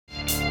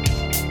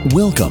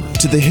Welcome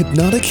to the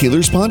Hypnotic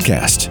Healers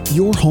Podcast,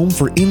 your home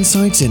for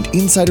insights and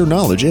insider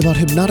knowledge about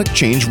hypnotic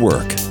change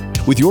work.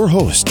 With your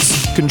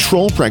hosts,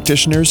 control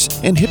practitioners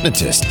and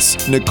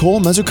hypnotists,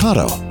 Nicole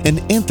Mazzucato and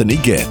Anthony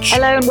Gitch.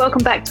 Hello and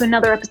welcome back to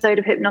another episode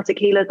of Hypnotic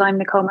Healers. I'm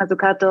Nicole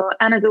Mazzucato,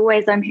 and as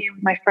always, I'm here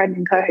with my friend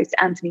and co-host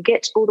Anthony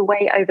Gitch, all the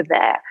way over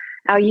there.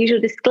 Our usual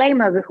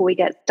disclaimer before we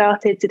get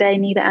started today,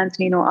 neither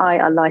Anthony nor I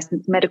are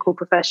licensed medical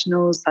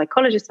professionals,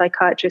 psychologists,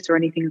 psychiatrists, or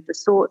anything of the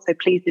sort. So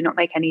please do not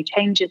make any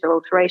changes or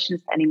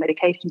alterations to any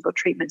medications or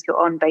treatments you're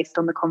on based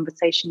on the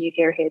conversation you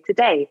hear here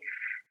today.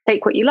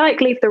 Take what you like,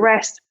 leave the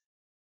rest.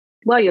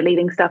 While you're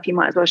leaving stuff, you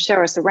might as well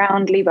share us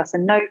around, leave us a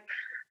note,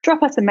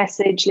 drop us a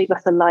message, leave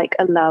us a like,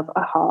 a love,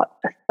 a heart,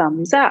 a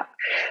thumbs up.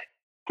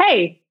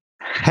 Hey.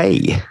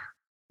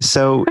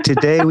 So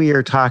today we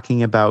are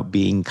talking about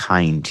being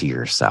kind to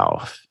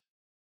yourself.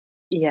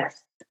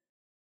 Yes,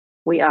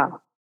 we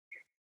are.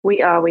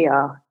 We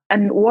are.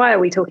 And why are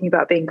we talking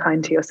about being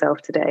kind to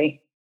yourself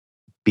today?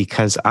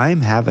 Because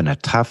I'm having a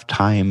tough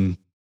time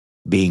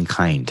being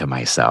kind to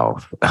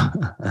myself.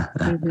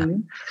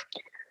 Mm-hmm.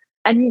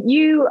 And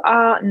you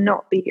are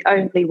not the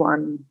only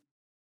one.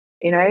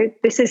 You know,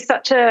 this is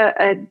such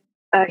a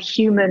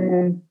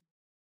human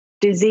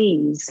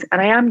disease.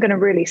 And I am going to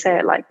really say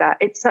it like that.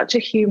 It's such a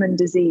human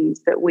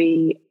disease that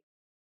we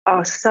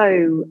are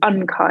so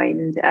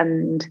unkind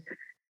and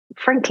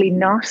frankly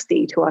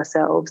nasty to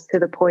ourselves, to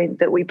the point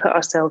that we put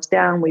ourselves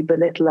down, we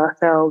belittle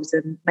ourselves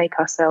and make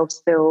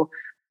ourselves feel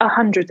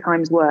 100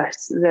 times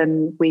worse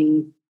than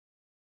we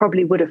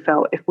probably would have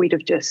felt if we'd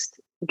have just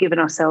given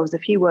ourselves a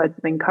few words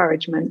of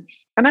encouragement.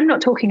 And I'm not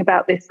talking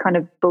about this kind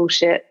of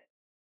bullshit,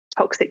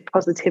 toxic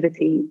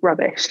positivity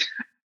rubbish,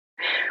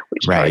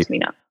 which drives me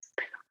nuts.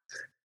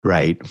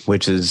 Right,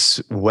 which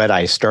is what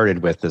I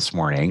started with this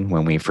morning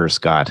when we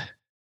first got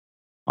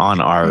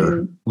on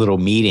our little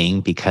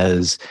meeting,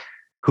 because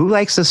who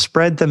likes to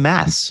spread the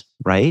mess,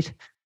 right?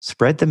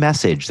 Spread the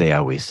message, they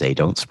always say.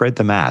 Don't spread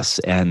the mess.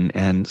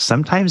 And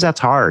sometimes that's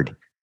hard.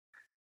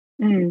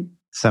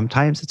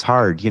 Sometimes it's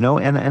hard,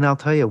 and I'll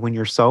tell you, when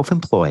you're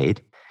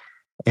self-employed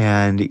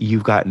and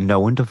you've got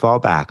no one to fall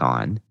back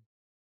on,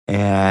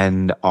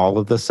 and all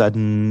of a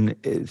sudden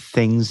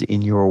things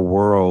in your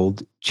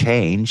world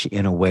change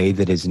in a way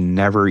that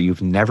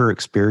you've never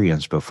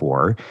experienced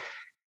before,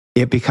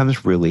 it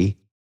becomes really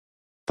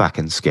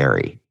fucking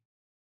scary.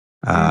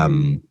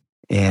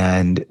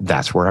 And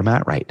that's where I'm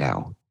at right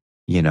now.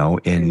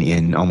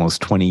 In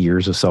almost 20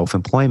 years of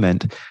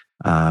self-employment,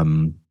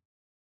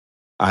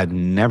 I've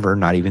never,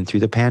 not even through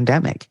the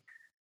pandemic,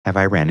 have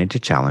I ran into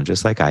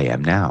challenges like I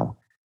am now.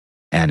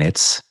 And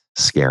it's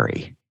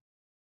scary.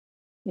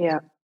 Yeah.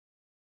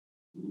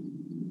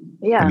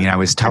 I mean, I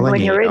was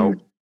telling you,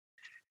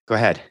 go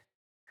ahead.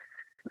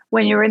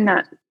 When you're in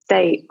that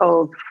state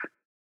of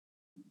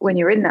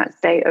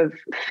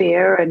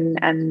fear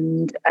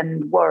and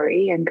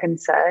worry and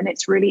concern,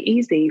 it's really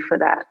easy for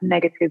that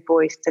negative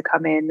voice to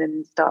come in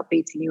and start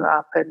beating you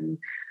up and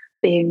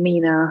being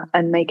meaner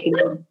and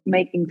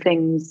making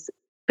things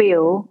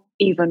feel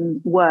even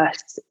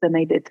worse than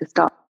they did to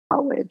start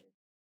with.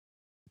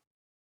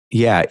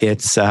 Yeah,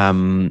 it's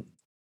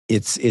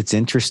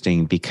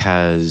interesting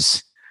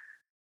because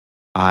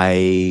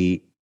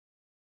I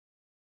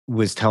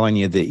was telling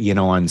you that,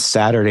 on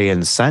Saturday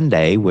and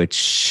Sunday,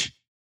 which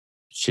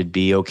should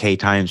be okay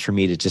times for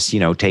me to just,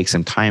 take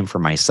some time for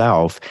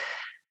myself.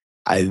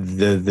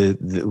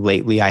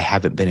 Lately, I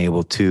haven't been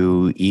able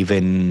to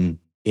even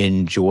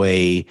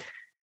enjoy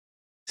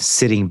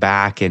sitting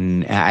back,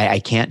 and I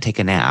can't take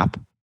a nap.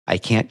 I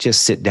can't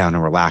just sit down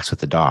and relax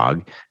with the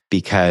dog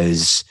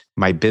because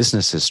my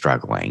business is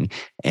struggling.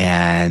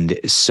 And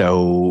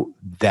so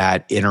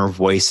that inner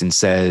voice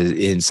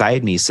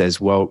inside me says,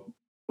 well,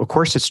 of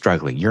course it's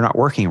struggling. You're not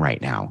working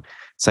right now.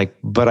 It's like,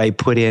 but I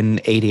put in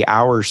 80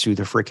 hours through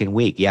the freaking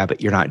week. Yeah, but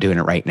you're not doing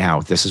it right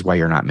now. This is why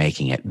you're not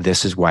making it.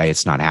 This is why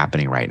it's not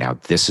happening right now.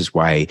 This is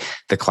why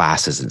the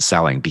class isn't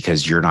selling,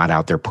 because you're not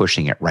out there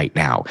pushing it right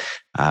now.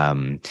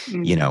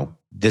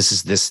 This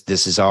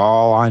is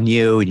all on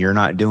you and you're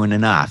not doing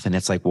enough. And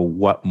it's like, well,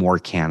 what more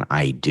can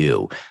I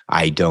do?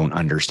 I don't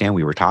understand.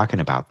 We were talking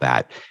about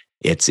that.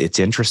 It's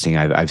interesting.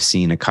 I've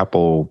seen a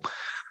couple.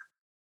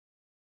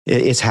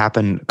 It's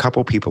happened. A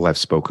couple people I've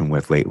spoken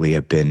with lately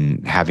have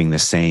been having the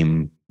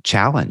same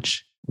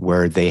challenge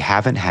where they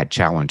haven't had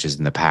challenges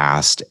in the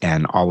past.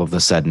 And all of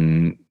a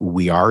sudden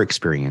we are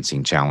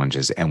experiencing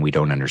challenges and we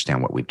don't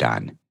understand what we've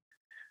done.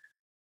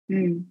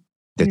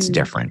 That's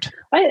different.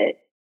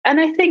 And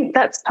I think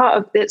that's part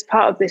of this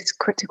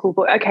critical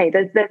voice. Okay,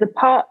 there's a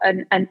part,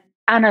 an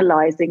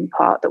analyzing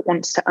part that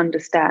wants to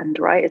understand,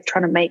 right? It's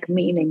trying to make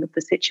meaning of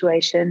the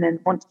situation and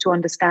wants to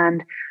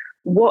understand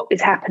what is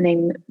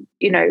happening,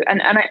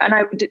 and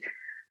I would,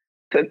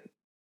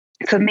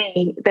 for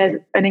me,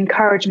 there's an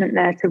encouragement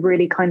there to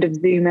really kind of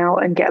zoom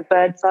out and get a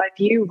bird's eye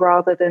view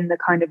rather than the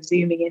kind of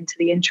zooming into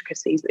the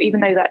intricacies. Even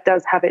though that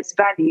does have its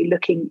value,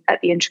 looking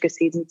at the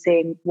intricacies and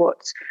seeing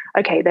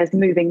there's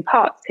moving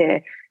parts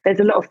here. There's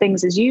a lot of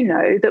things, as you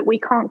know, that we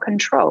can't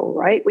control,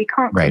 right? We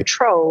can't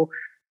control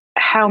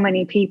how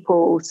many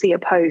people see a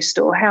post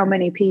or how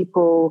many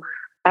people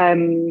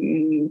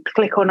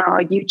click on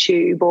our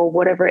YouTube or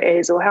whatever it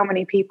is, or how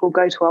many people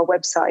go to our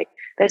website.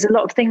 There's a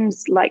lot of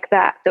things like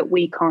that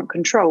we can't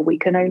control. We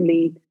can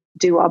only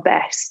do our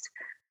best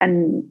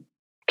and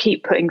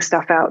keep putting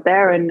stuff out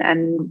there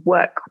and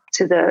work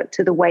to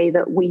the way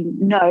that we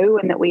know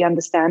and that we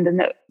understand, and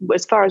that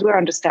as far as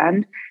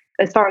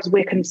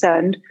we're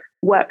concerned,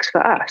 works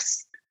for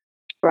us,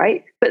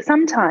 right? But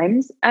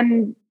sometimes,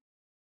 and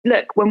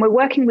look, when we're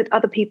working with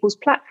other people's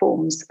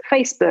platforms,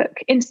 Facebook,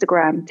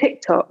 Instagram,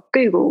 TikTok,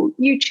 Google,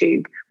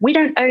 YouTube, we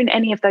don't own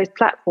any of those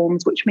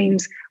platforms, which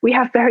means we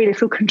have very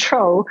little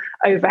control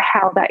over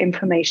how that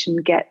information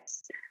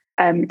gets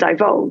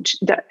divulged.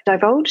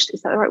 Divulged,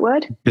 is that the right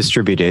word?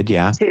 Distributed,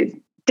 yeah.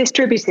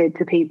 Distributed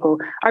to people.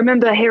 I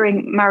remember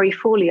hearing Marie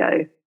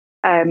Forleo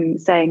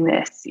saying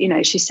this.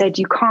 She said,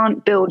 you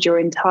can't build your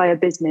entire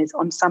business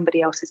on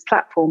somebody else's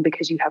platform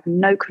because you have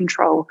no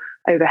control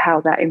over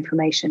how that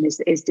information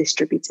is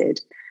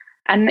distributed.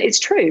 And it's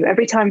true.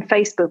 Every time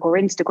Facebook or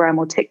Instagram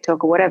or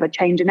TikTok or whatever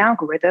change an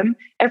algorithm,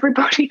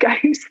 everything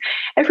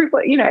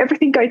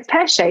goes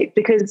pear-shaped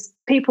because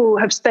people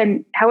have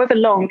spent however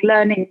long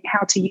learning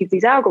how to use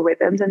these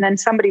algorithms, and then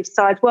somebody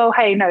decides, well,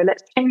 hey, no,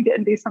 let's change it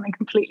and do something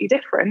completely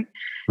different.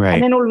 Right.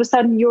 And then all of a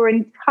sudden your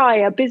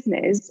entire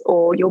business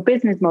or your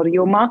business model,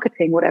 your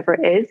marketing, whatever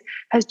it is,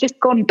 has just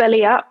gone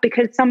belly up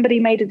because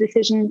somebody made a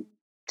decision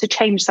to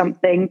change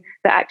something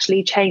that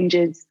actually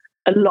changes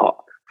a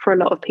lot for a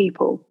lot of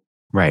people.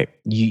 Right.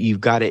 You've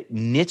got it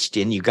niched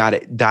in, you got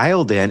it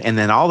dialed in, and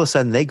then all of a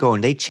sudden they go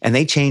and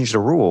they change the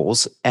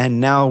rules. And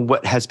now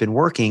what has been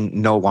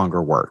working no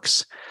longer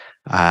works.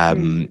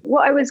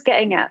 What I was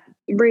getting at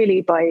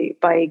really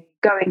by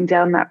going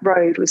down that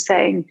road was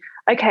saying,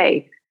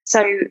 okay,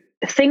 so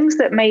things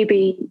that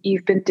maybe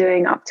you've been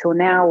doing up till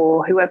now,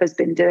 or whoever's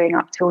been doing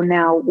up till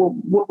now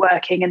were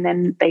working and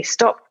then they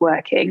stopped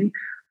working.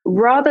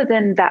 Rather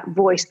than that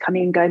voice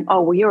coming and going,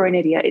 oh, well, you're an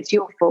idiot, it's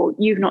your fault,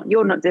 you're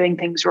not doing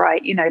things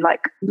right,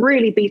 like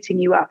really beating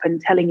you up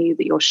and telling you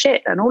that you're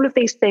shit and all of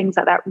these things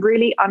that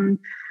really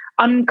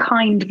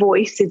unkind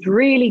voice is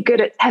really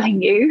good at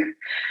telling you,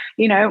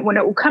 when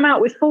it will come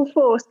out with full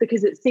force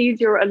because it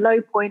sees you're at a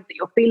low point, that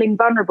you're feeling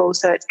vulnerable.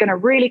 So it's going to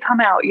really come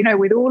out,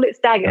 with all its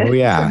daggers. Oh,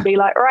 yeah. And be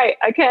like, right,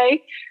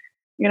 okay,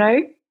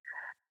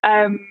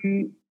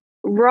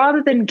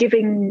 rather than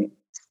giving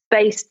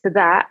space to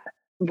that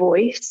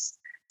voice,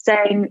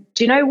 saying,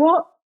 do you know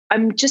what?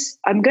 I'm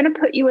going to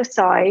put you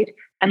aside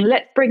and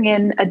let's bring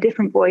in a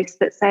different voice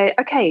that say,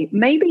 okay,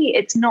 maybe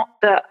it's not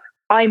that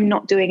I'm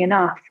not doing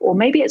enough, or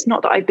maybe it's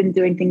not that I've been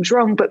doing things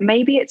wrong, but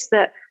maybe it's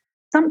that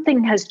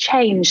something has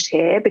changed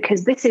here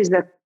because this is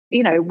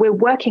we're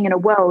working in a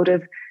world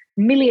of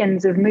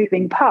millions of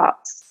moving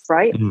parts,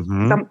 right?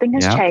 Mm-hmm. Something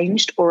has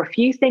changed, or a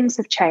few things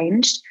have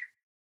changed.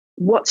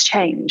 What's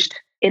changed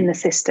in the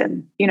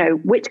system?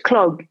 Which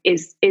clog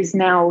is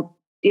now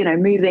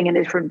moving in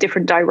a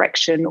different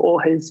direction,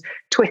 or has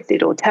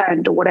twisted or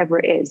turned or whatever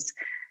it is.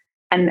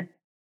 And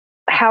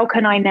how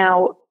can I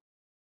now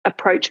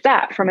approach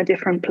that from a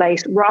different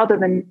place, rather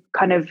than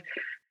kind of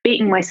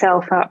beating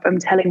myself up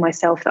and telling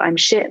myself that I'm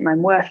shit and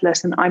I'm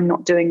worthless and I'm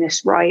not doing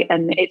this right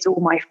and it's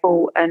all my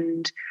fault,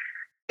 and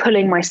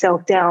pulling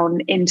myself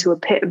down into a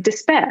pit of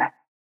despair.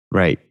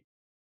 Right.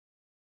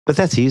 But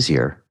that's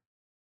easier.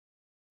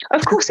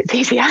 Of course it's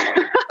easier.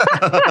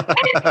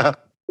 Yeah.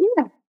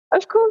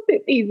 Of course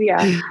it's easier.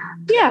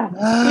 Yeah.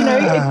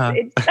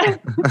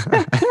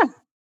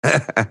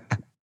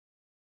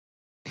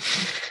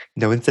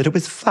 No one said it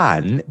was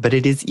fun, but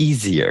it is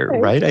easier,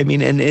 right? I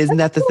mean, and isn't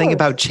that the thing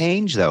about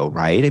change though,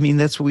 right? I mean,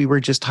 that's what we were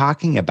just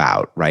talking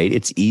about, right?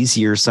 It's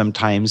easier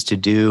sometimes to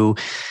do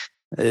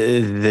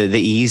the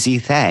easy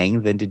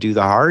thing than to do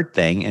the hard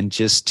thing, and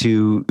just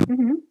to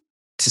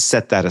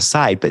set that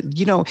aside. But,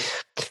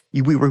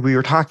 we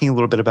were talking a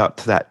little bit about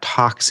that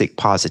toxic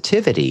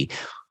positivity.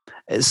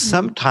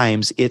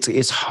 Sometimes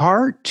it's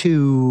hard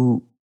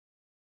to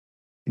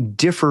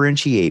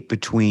differentiate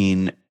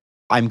between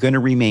I'm going to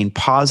remain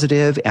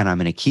positive and I'm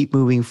going to keep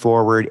moving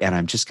forward and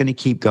I'm just going to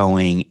keep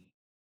going,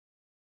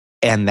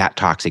 and that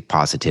toxic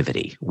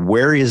positivity.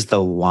 Where is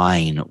the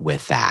line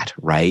with that,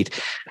 right?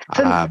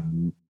 Go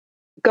on.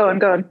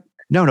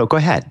 No, go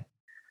ahead.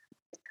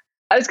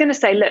 I was going to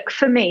say, look,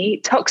 for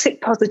me, toxic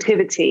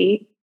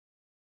positivity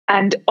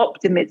and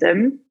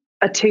optimism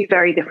are two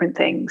very different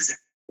things,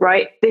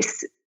 right?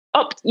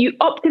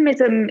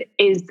 Optimism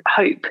is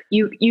hope.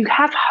 You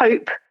have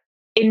hope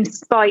in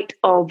spite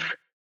of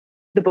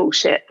the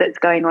bullshit that's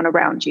going on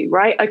around you,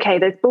 right? Okay,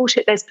 there's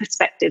bullshit, there's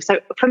perspective.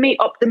 So for me,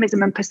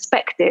 optimism and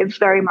perspective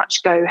very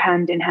much go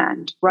hand in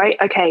hand, right?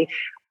 Okay,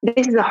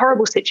 this is a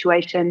horrible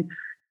situation.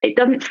 It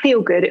doesn't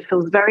feel good. It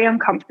feels very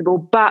uncomfortable,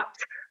 but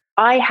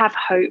I have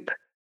hope,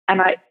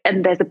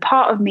 and there's a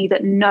part of me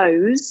that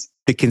knows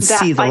that can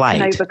see the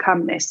light. I can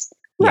overcome this.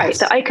 Right,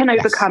 that I can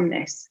overcome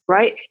this,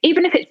 right?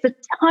 Even if it's the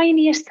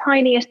tiniest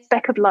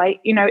speck of light,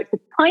 it's a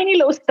tiny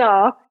little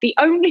star, the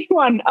only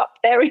one up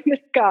there in the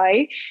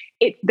sky,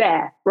 it's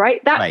there,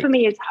 right? That for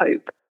me is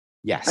hope.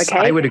 Yes,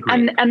 okay? I would agree.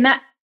 And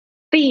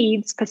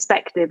feeds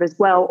perspective as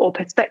well, or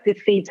perspective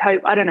feeds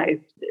hope. I don't know.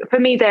 For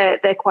me, they're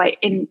quite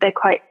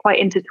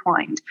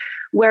intertwined.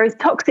 Whereas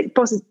toxic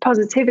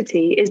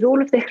positivity is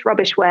all of this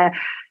rubbish where,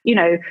 you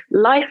know,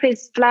 life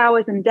is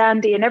flowers and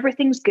dandy and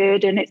everything's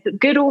good and it's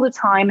good all the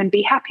time and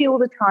be happy all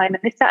the time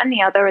and this, that, and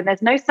the other. And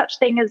there's no such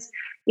thing as,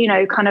 you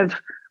know, kind of,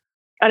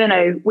 I don't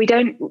know,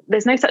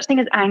 there's no such thing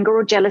as anger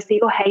or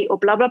jealousy or hate or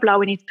blah, blah, blah.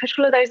 We need to push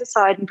all of those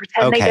aside and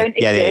pretend they don't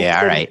exist. Yeah.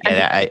 All right.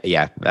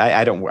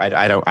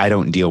 I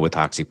don't deal with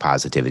toxic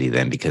positivity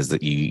then, because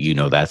you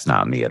know, that's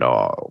not me at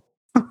all.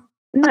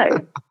 No.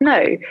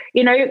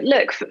 You know,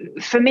 look,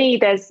 for me,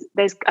 there's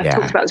I've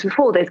talked about this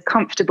before, there's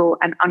comfortable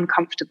and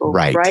uncomfortable,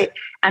 right?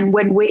 And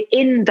when we're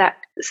in that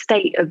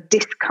state of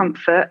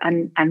discomfort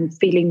and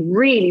feeling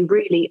really,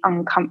 really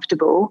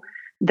uncomfortable,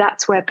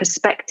 that's where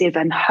perspective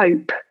and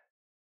hope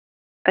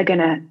are going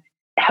to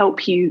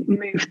help you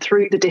move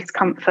through the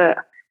discomfort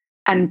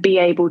and be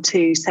able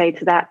to say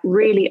to that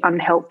really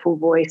unhelpful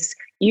voice,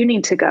 you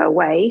need to go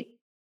away,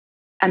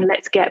 and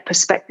let's get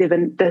perspective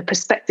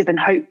and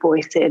hope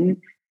voice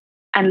in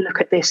and look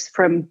at this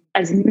from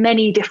as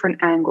many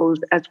different angles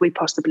as we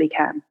possibly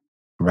can.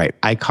 Right.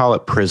 I call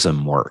it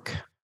prism work.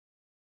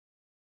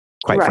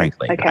 Quite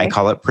frankly, okay. I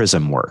call it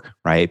prism work,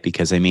 right?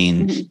 Because I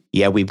mean,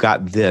 yeah, we've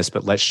got this,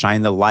 but let's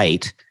shine the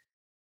light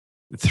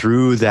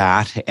through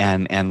that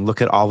and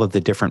look at all of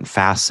the different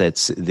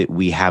facets that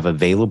we have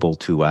available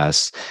to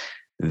us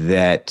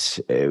that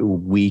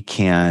we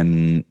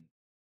can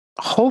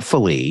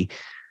hopefully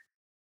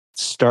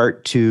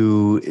start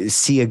to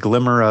see a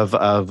glimmer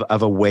of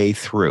a way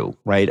through,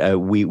 right?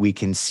 We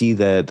can see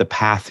the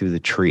path through the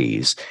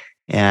trees,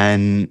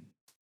 and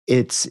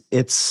it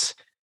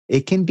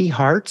can be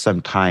hard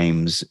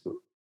sometimes.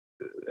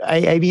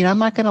 I mean, I'm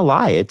not going to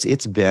lie.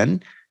 It's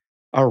been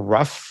a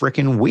rough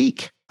freaking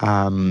week.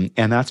 And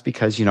that's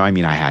because, you know, I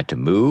mean, I had to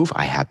move,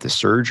 I had the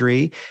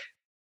surgery,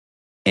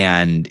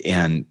 and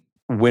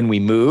when we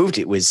moved,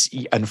 it was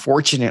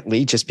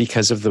unfortunately just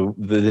because of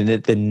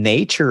the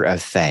nature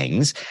of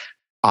things.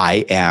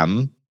 I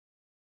am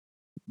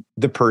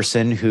the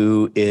person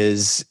who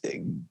is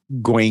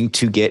going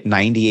to get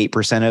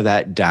 98% of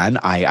that done.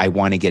 I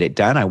want to get it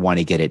done. I want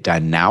to get it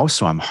done now.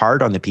 So I'm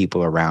hard on the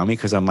people around me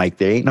because I'm like,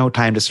 there ain't no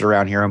time to sit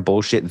around here and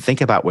bullshit and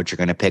think about what you're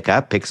going to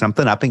pick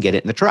something up and get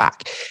it in the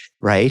truck.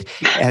 Right.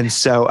 And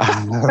so,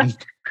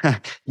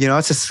 you know,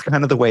 it's just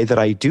kind of the way that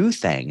I do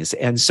things.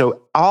 And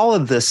so all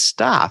of this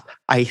stuff,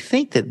 I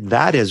think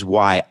that is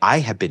why I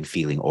have been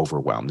feeling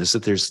overwhelmed, is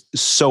that there's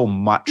so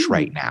much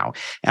right now.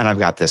 And I've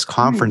got this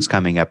conference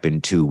coming up in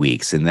 2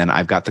 weeks. And then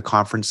I've got the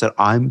conference that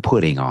I'm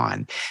putting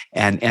on.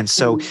 And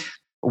so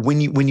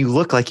when you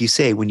look, like you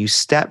say, when you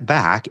step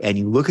back and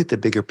you look at the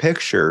bigger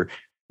picture,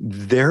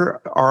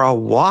 there are a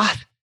lot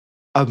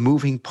of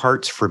moving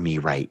parts for me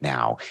right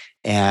now.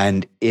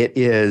 And it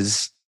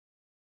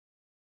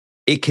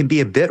can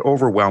be a bit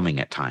overwhelming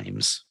at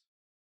times.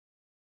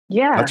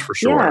 Yeah. That's for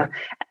sure. Yeah.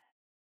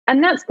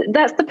 And that's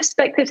the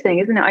perspective thing,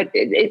 isn't it?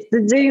 It's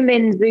the zoom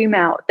in, zoom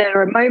out.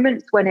 There are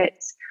moments when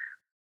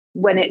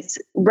it's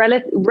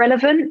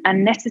relevant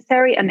and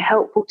necessary and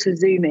helpful to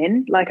zoom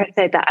in. Like I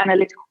said, that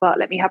analytical part,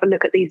 let me have a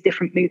look at these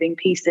different moving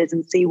pieces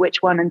and see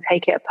which one, and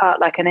take it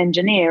apart like an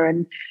engineer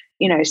and,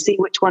 you know, see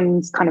which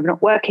one's kind of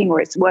not working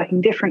or it's working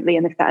differently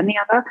and this, that, and the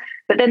other.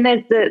 But then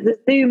there's the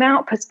zoom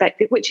out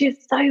perspective, which is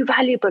so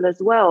valuable as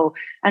well.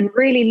 And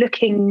really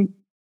looking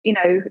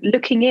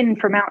in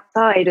from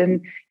outside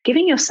and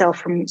giving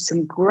yourself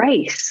some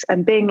grace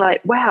and being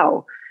like,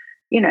 wow,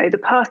 you know, the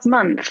past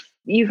month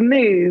you've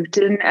moved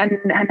and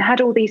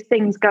had all these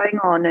things going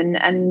on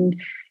and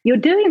you're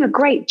doing a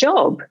great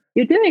job.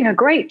 You're doing a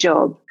great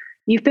job.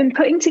 You've been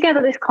putting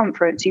together this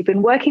conference. You've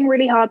been working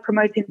really hard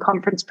promoting the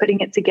conference, putting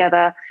it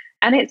together.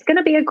 And it's going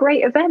to be a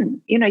great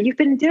event. You know, you've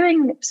been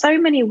doing so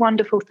many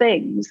wonderful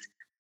things,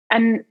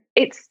 and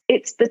it's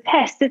the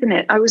test, isn't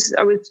it? I was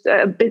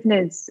at a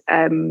business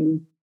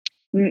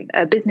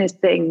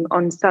thing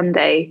on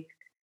Sunday,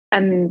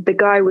 and the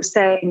guy was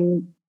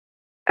saying,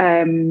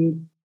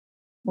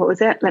 what was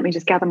it? Let me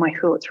just gather my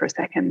thoughts for a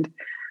second.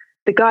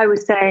 The guy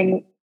was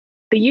saying,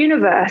 the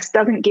universe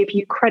doesn't give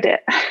you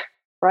credit.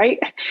 Right?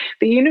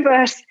 The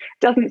universe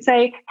doesn't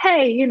say,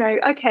 hey, you know,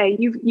 okay,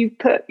 you've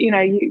put, you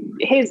know,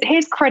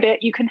 here's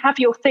credit, you can have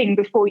your thing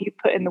before you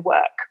put in the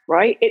work,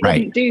 right? It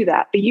doesn't do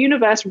that. The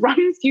universe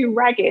runs you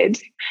ragged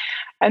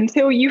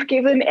until you've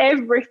given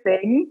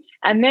everything,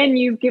 and then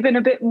you've given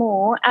a bit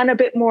more, and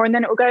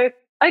then it will go,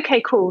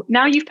 okay, cool.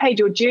 Now you've paid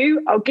your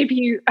due. I'll give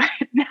you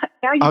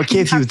I'll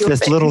give you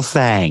this little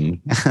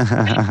thing.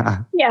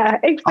 Yeah,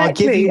 exactly. I'll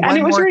give you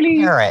one more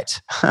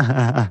carrot.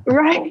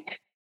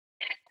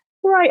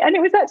 Right. And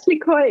it was actually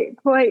quite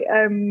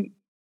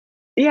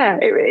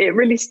it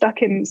really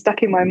stuck in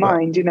my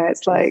mind. You know,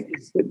 it's like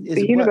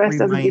the universe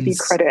doesn't give you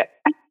credit.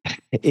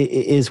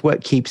 Is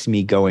what keeps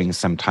me going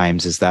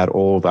sometimes, is that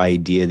old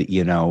idea that,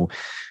 you know,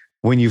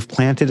 when you've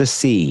planted a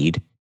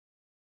seed,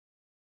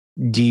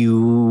 do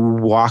you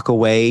walk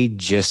away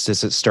just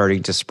as it's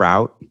starting to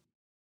sprout?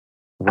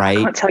 Right.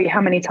 I can't tell you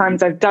how many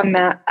times I've done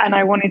that, and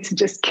I wanted to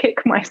just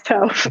kick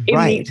myself in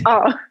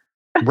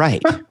the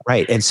Right.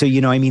 Right. And so,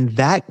 I mean,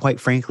 that quite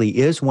frankly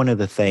is one of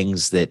the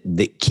things that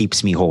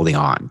keeps me holding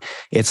on.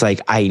 It's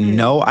like, I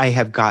know I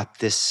have got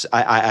this.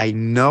 I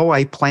know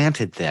I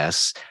planted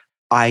this.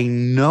 I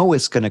know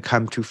it's going to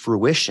come to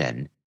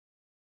fruition.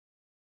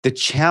 The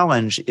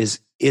challenge is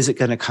it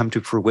going to come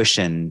to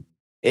fruition?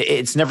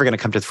 It's never going to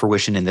come to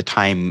fruition in the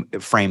time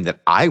frame that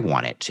I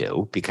want it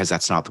to, because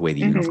that's not the way the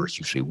universe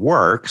usually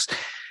works.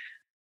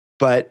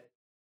 But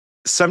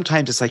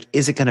sometimes it's like,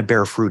 is it going to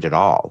bear fruit at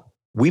all?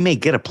 We may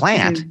get a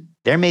plant.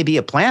 There may be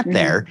a plant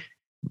there,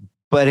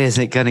 but is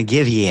it going to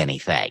give you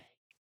anything?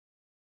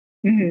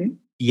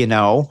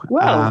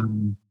 Well,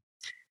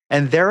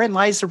 and therein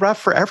lies the rub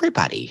for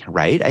everybody,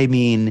 right? I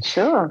mean,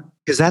 sure.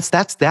 Because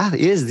that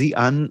is the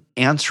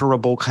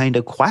unanswerable kind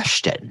of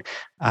question.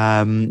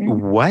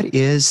 What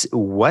is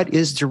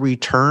the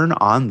return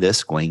on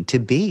this going to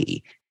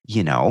be?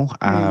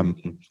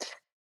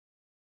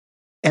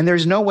 And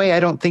there's no way, I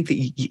don't think that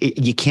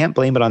you can't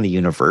blame it on the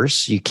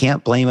universe. You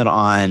can't blame it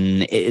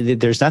on.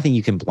 There's nothing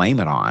you can blame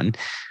it on.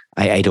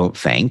 I don't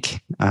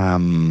think.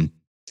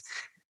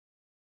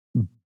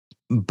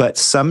 But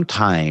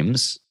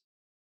sometimes.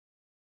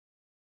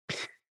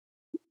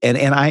 And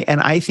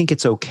I think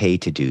it's okay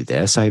to do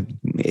this. I'm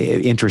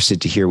interested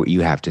to hear what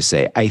you have to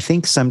say. I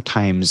think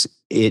sometimes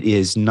it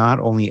is not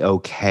only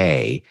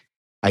okay,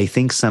 I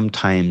think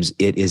sometimes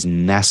it is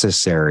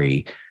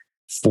necessary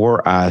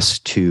for us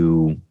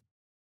to,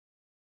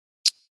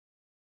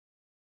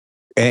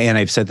 and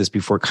I've said this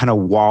before, kind of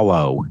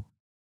wallow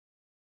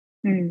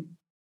in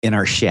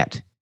our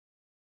shit.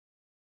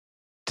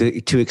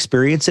 To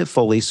experience it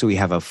fully, so we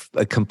have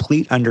a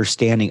complete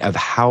understanding of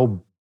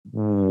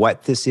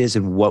what this is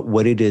and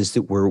what it is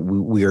that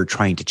we are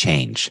trying to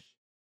change.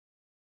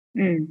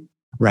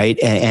 Right.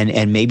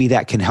 And maybe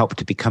that can help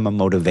to become a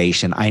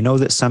motivation. I know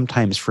that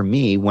sometimes for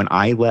me, when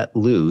I let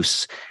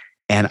loose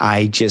and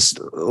I just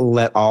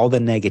let all the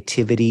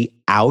negativity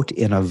out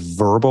in a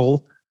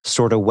verbal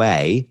sort of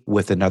way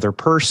with another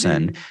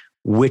person,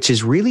 which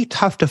is really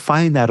tough to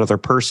find that other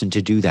person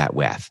to do that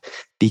with,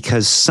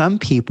 because some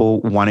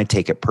people want to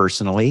take it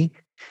personally.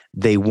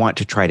 They want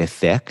to try to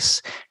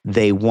fix.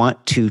 They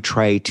want to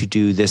try to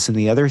do this and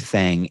the other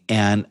thing.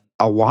 And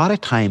a lot of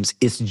times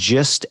it's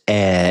just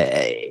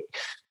an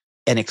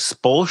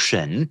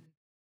expulsion,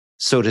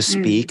 so to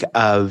speak,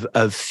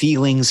 of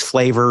feelings,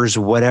 flavors,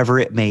 whatever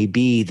it may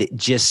be, that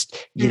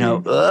just,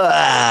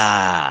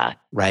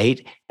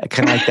 right?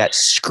 Kind of like that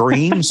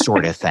scream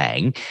sort of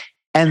thing.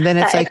 And then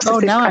it's like, oh,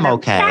 now I'm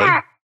okay.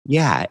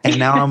 Yeah. And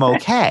now I'm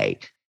okay.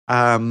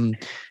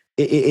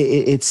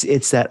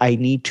 It's that I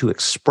need to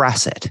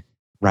express it,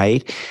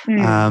 right?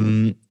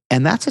 And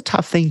that's a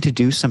tough thing to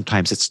do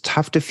sometimes. It's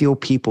tough to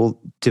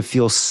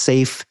feel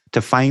safe,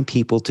 to find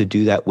people to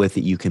do that with,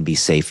 that you can be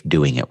safe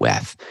doing it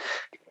with.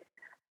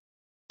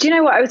 Do you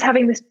know what? I was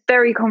having this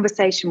very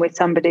conversation with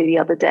somebody the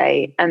other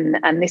day,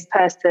 and this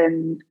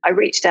person, I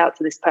reached out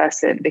to this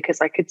person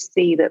because I could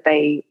see that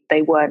they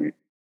weren't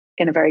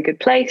in a very good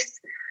place.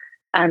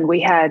 And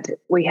we had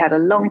a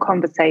long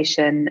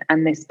conversation,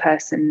 and this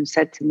person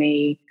said to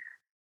me,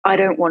 I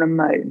don't want to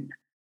moan.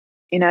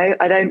 I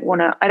don't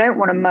want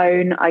to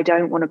moan. I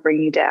don't want to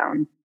bring you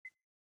down.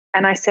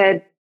 And I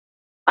said,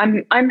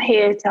 I'm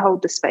here to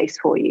hold the space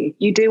for you.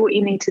 You do what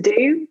you need to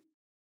do,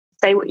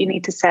 say what you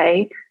need to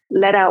say,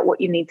 let out what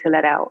you need to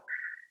let out.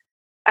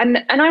 And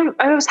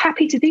I was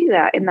happy to do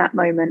that in that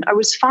moment. I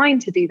was fine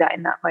to do that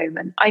in that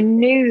moment. I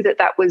knew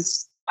that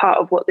was part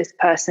of what this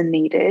person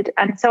needed.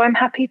 And so I was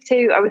happy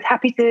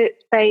to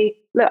say,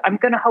 look, I'm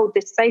going to hold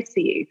this space for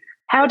you.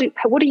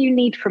 What do you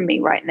need from me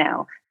right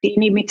now? Do you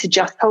need me to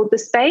just hold the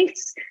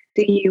space?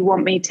 Do you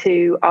want me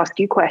to ask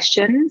you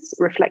questions,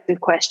 reflective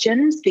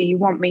questions?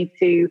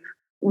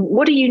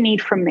 What do you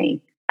need from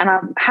me? And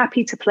I'm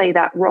happy to play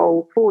that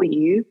role for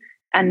you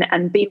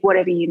and be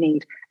whatever you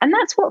need. And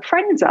that's what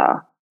friends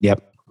are.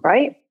 Yep.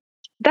 Right?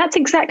 That's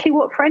exactly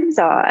what friends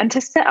are. And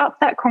to set up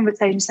that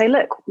conversation, say,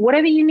 look,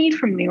 whatever you need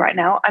from me right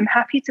now, I'm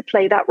happy to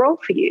play that role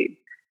for you.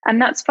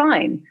 And that's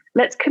fine.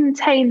 Let's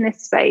contain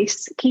this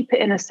space, keep it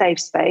in a safe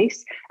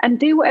space, and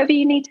do whatever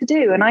you need to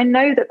do. And I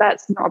know that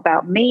that's not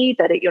about me,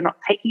 that you're not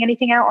taking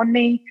anything out on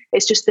me.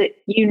 It's just that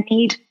you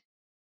need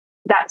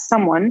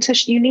someone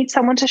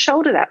to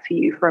shoulder that for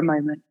you for a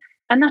moment.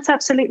 And that's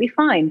absolutely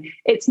fine.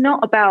 It's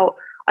not about,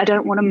 I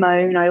don't want to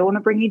moan, I don't want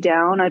to bring you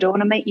down, I don't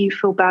want to make you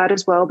feel bad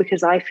as well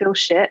because I feel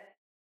shit.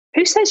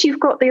 Who says you've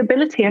got the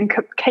ability and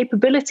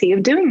capability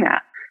of doing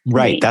that?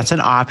 Right. That's an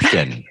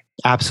option.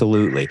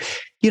 Absolutely.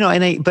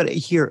 But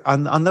here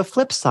on the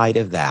flip side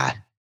of that,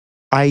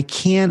 I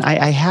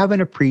have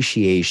an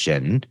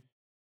appreciation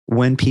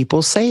when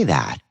people say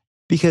that,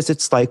 because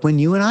it's like when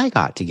you and I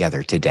got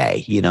together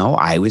today,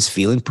 I was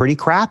feeling pretty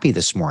crappy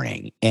this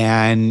morning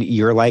and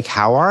you're like,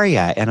 how are you?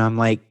 And I'm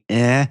like,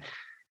 as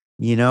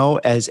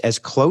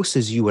close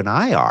as you and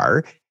I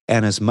are,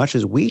 and as much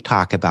as we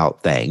talk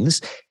about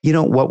things,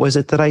 what was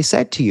it that I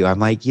said to you? I'm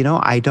like,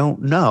 I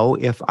don't know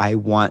if I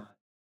want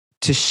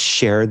to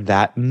share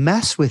that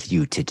mess with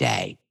you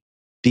today,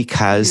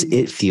 because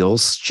it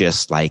feels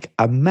just like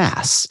a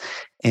mess.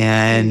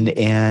 And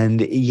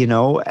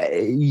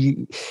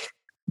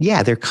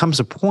there comes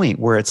a point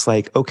where it's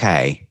like,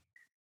 okay,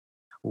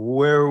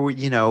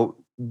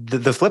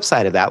 the flip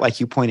side of that, like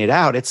you pointed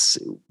out,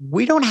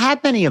 we don't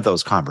have many of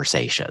those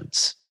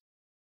conversations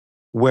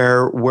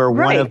where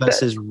one of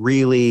us is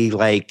really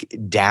like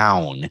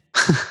down.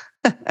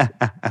 Well, no,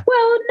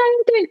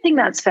 I don't think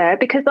that's fair,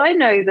 because I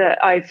know that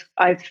I've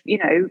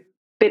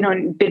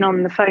been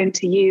on the phone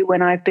to you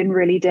when I've been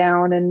really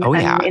down and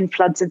in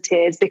floods of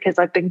tears because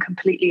I've been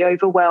completely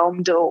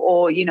overwhelmed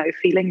or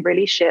feeling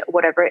really shit or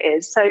whatever it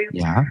is. So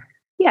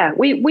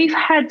we've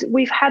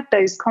had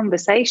those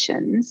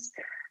conversations,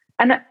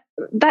 and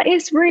that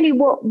is really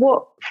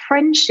what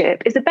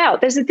friendship is about.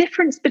 There's a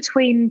difference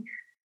between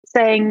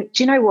saying,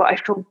 do you know what, I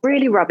feel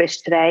really rubbish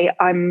today.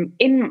 I'm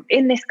in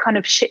this kind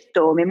of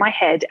shitstorm in my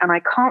head and I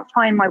can't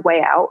find my way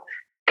out.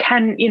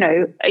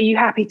 Are you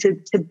happy to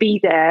be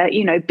there,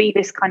 be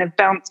this kind of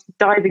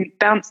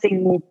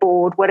bouncing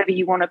board, whatever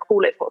you want to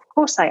call it? Of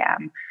course I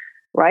am,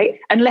 right?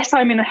 Unless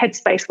I'm in a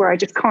headspace where I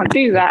just can't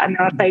do that. And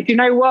I'll say, do you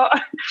know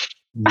what?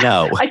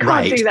 No, I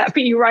can't do that for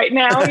you right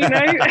now,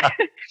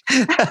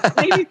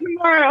 Maybe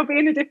tomorrow I'll be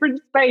in a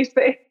different space.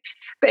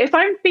 But if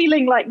I'm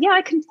feeling like, yeah,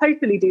 I can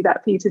totally do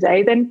that for you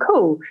today, then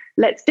cool,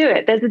 let's do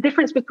it. There's a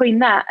difference between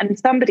that and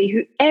somebody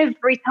who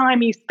every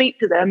time you speak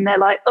to them, they're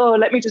like, oh,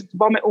 let me just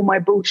vomit all my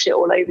bullshit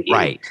all over you.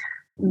 Right.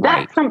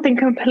 That's something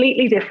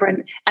completely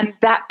different. And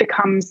that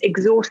becomes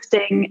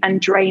exhausting and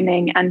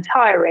draining and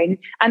tiring.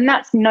 And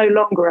that's no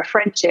longer a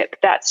friendship.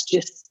 That's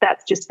just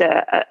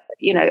a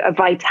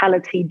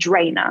vitality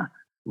drainer.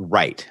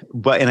 Right.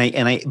 But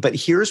but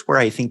here's where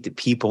I think that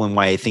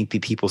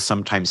people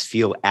sometimes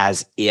feel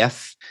as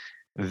if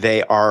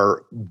they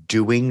are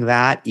doing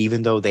that,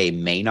 even though they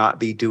may not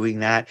be doing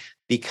that,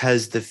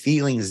 because the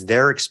feelings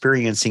they're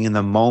experiencing in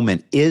the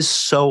moment is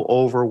so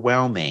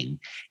overwhelming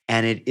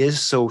and it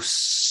is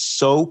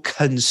so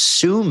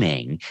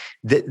consuming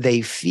that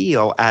they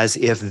feel as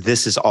if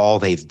this is all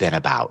they've been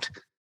about.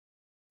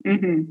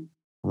 Mm-hmm.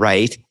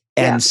 Right.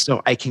 And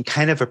so I can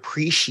kind of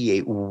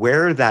appreciate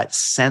where that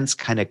sense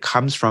kind of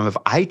comes from of,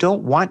 I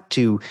don't want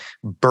to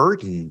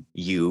burden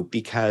you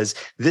because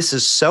this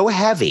is so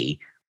heavy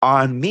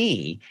on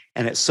me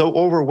and it's so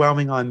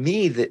overwhelming on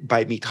me that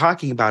by me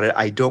talking about it,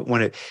 I don't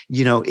want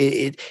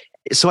to,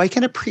 so I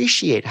can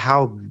appreciate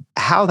how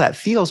that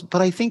feels.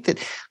 But I think that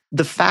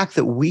the fact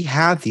that we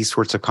have these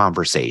sorts of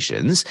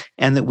conversations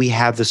and that we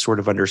have this sort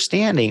of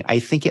understanding, I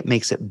think it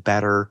makes it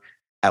better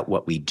at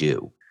what we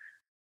do.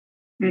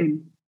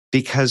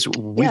 Because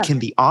we can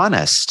be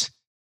honest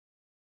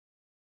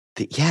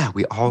that,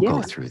 we all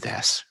go through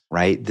this,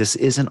 right? This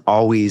isn't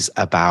always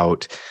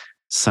about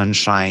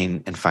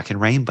sunshine and fucking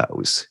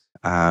rainbows.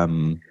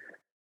 Look,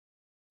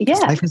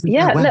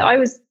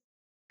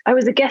 I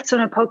was a guest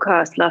on a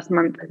podcast last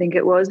month, I think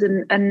it was,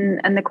 and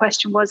the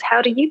question was,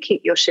 how do you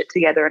keep your shit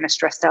together in a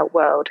stressed out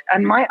world?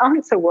 And my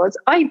answer was,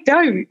 I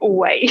don't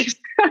always.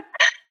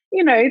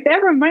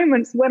 There are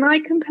moments when I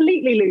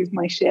completely lose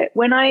my shit,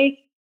 when I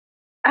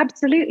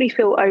absolutely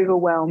feel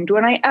overwhelmed,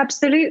 when I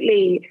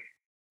absolutely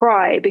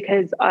cry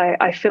because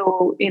I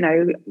feel,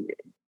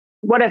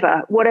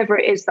 whatever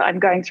it is that I'm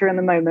going through in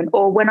the moment,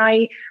 or when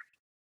I,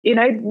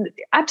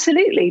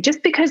 absolutely,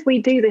 just because we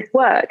do this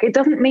work, it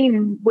doesn't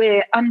mean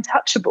we're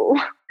untouchable.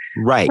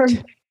 Right.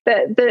 From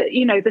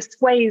the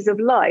sways of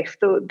life,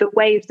 the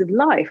waves of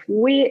life.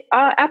 We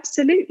are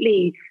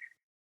absolutely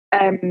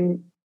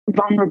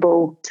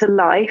vulnerable to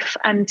life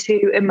and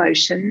to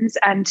emotions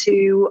and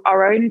to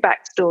our own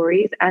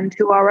backstories and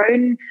to our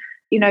own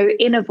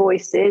inner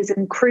voices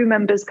and crew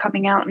members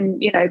coming out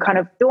and, kind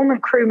of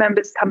dormant crew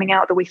members coming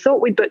out that we thought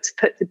we'd put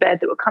to bed,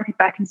 that were coming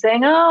back and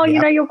saying, oh,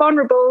 you're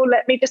vulnerable.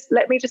 Let me just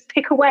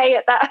pick away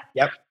at that.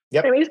 Yep.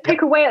 Let me just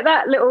pick away at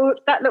that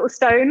little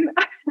stone.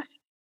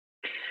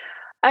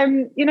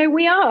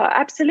 We are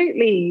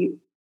absolutely,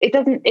 it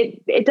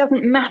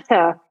doesn't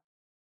matter.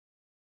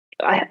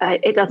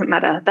 It doesn't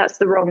matter. That's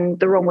the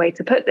wrong way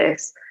to put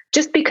this.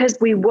 Just because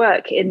we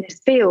work in this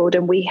field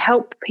and we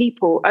help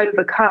people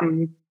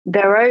overcome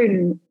their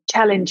own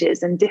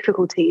challenges and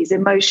difficulties,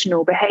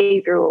 emotional,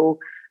 behavioral,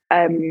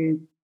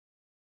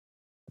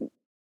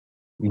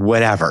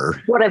 whatever,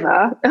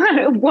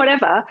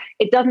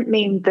 it doesn't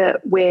mean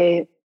that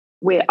we're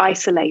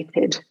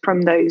isolated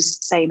from those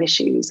same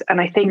issues.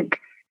 And I think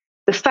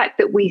the fact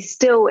that we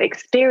still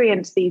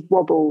experience these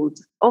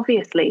wobbles,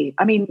 obviously,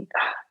 I mean,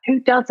 who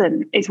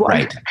doesn't, is what,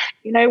 right.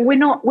 We're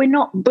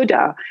not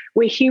Buddha,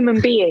 we're human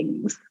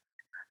beings.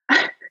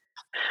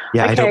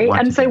 Yeah. Okay. I don't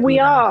want and to so we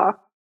Buddha. Are,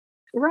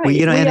 right. Well,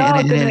 we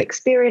are going to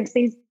experience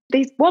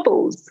these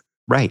wobbles.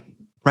 Right.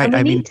 And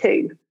we need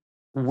to.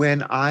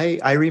 When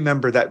I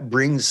remember, that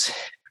brings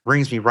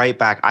me right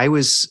back. I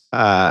was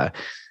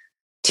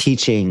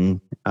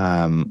teaching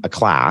a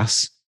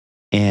class,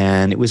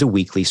 and it was a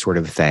weekly sort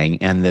of thing.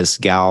 And this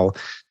gal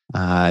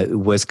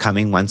was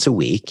coming once a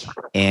week,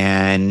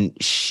 and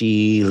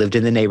she lived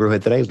in the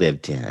neighborhood that I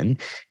lived in.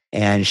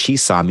 And she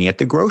saw me at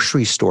the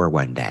grocery store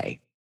one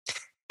day.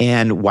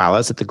 And while I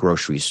was at the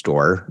grocery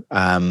store,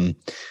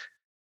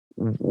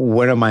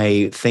 one of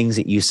my things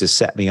that used to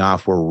set me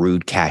off were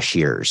rude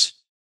cashiers.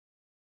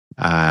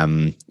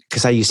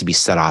 Because I used to be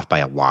set off by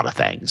a lot of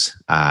things.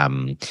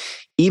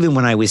 Even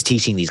when I was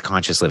teaching these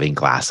conscious living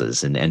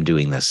classes and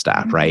doing this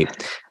stuff,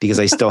 right? Because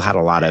I still had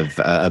a lot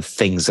of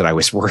things that I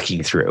was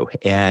working through.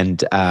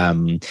 And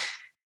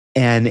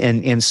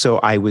so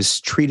I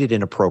was treated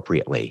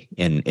inappropriately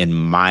in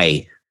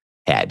my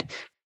head.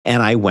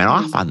 And I went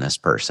off on this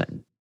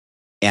person.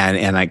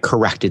 And I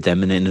corrected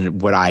them in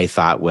what I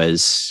thought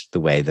was the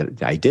way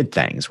that I did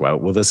things. Well,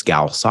 this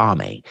gal saw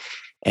me,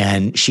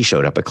 and she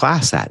showed up at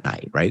class that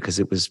night, right? Because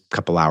it was a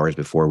couple hours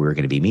before we were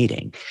going to be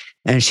meeting.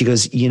 And she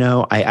goes,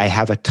 I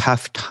have a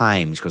tough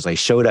time. She goes, I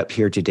showed up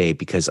here today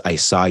because I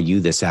saw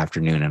you this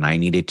afternoon, and I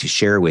needed to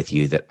share with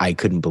you that I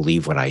couldn't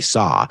believe what I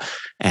saw,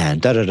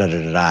 and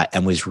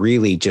and was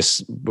really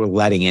just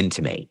letting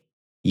into me.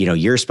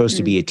 You're supposed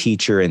to be a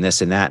teacher and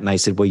this and that. And I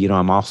said, well,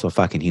 I'm also a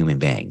fucking human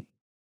being.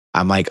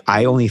 I'm like,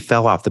 I only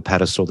fell off the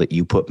pedestal that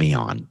you put me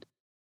on.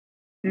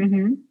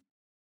 Mm-hmm.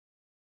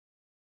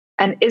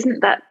 And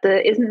isn't that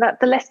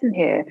the lesson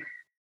here?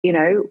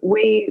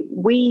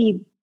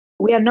 We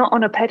are not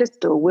on a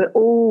pedestal. We're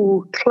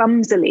all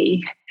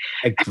clumsily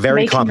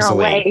very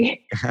clumsily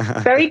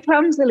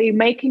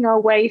making our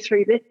way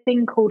through this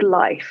thing called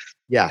life.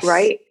 Yes.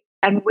 Right.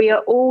 And we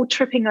are all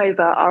tripping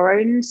over our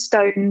own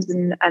stones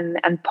and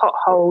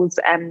potholes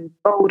and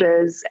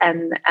boulders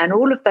and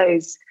all of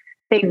those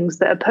things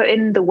that are put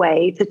in the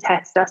way to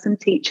test us and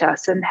teach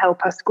us and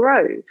help us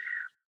grow.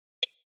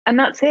 And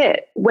that's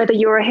it. Whether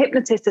you're a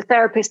hypnotist, a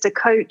therapist, a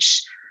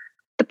coach,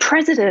 the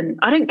president,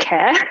 I don't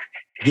care.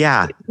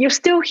 Yeah. You're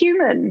still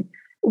human.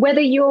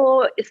 Whether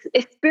you're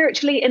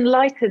spiritually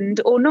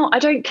enlightened or not, I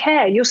don't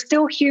care. You're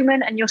still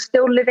human, and you're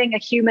still living a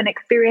human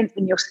experience,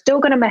 and you're still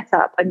going to mess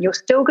up, and you're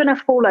still going to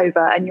fall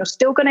over, and you're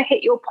still going to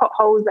hit your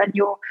potholes and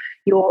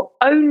your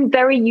own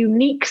very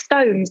unique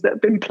stones that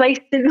have been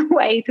placed in the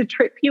way to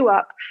trip you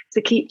up,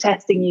 to keep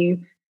testing you,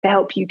 to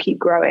help you keep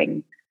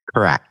growing.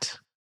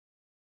 Correct.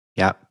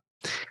 Yep.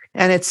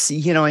 And it's,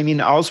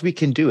 all we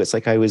can do, it's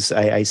like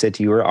I said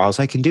to you, all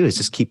I can do is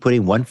just keep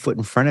putting one foot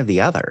in front of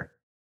the other.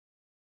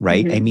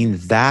 Right. Mm-hmm. I mean,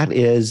 that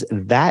is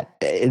that.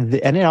 And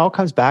it all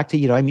comes back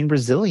to,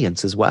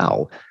 resilience as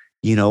well.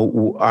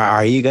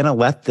 Are you going to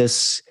let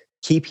this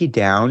keep you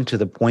down to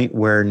the point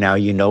where now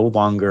you no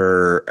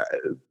longer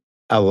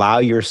allow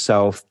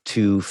yourself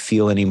to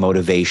feel any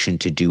motivation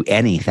to do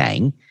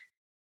anything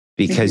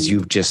because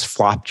you've just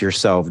flopped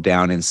yourself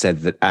down and said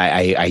that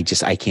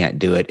I can't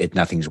do it.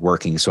 Nothing's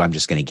working. So I'm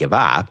just going to give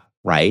up.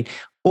 Right.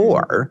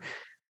 Or,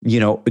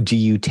 do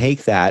you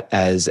take that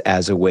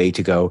as a way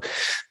to go,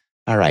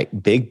 all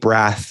right, big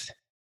breath.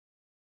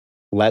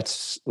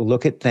 Let's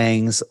look at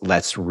things.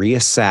 Let's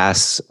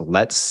reassess.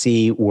 Let's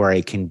see where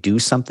I can do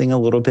something a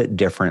little bit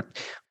different.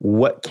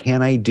 What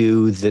can I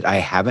do that I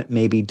haven't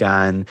maybe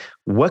done?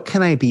 What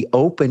can I be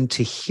open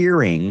to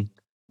hearing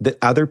that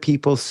other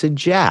people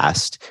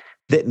suggest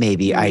that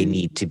maybe I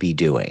need to be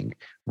doing,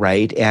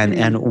 right?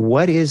 And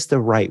what is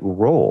the right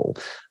role?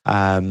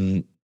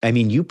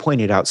 You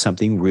pointed out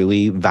something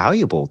really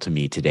valuable to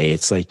me today.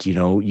 It's like,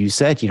 you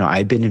said,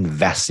 I've been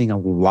investing a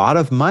lot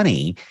of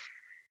money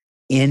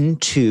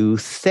into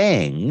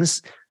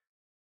things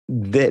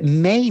that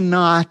may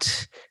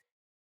not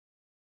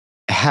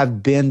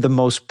have been the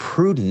most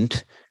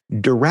prudent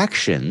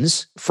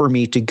directions for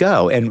me to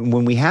go. And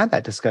when we had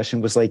that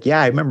discussion, was like,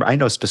 yeah, I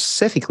know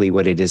specifically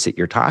what it is that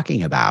you're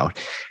talking about.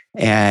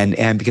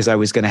 And because I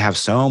was going to have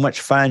so much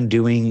fun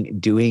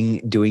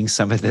doing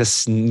some of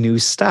this new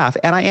stuff,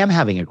 and I am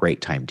having a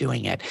great time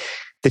doing it.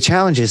 The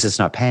challenge is it's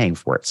not paying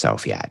for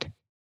itself yet.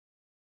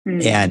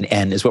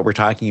 And is what we're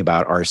talking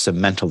about are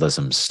some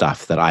mentalism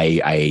stuff that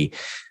I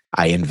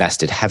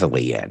invested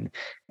heavily in,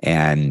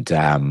 and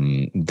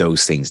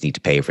those things need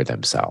to pay for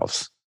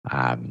themselves.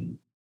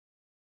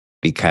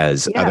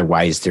 Because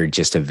otherwise they're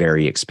just a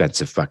very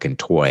expensive fucking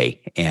toy,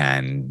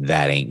 and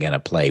that ain't going to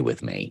play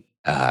with me.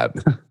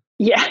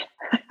 Yeah.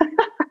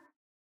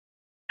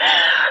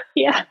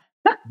 Yeah.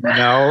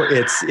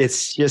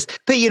 It's just,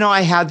 but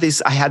I had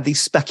these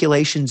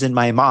speculations in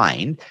my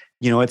mind.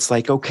 It's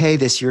like, okay,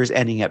 this year's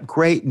ending up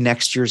great.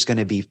 Next year's going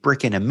to be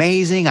freaking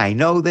amazing. I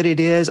know that it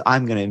is.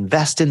 I'm going to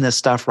invest in this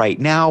stuff right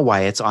now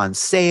while it's on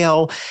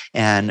sale.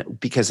 And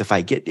because if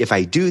I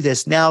do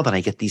this now, then I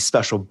get these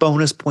special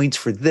bonus points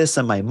for this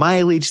on my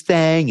mileage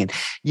thing and,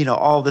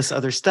 all this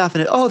other stuff.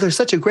 And there's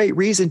such a great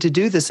reason to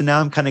do this. And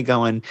now I'm kind of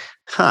going,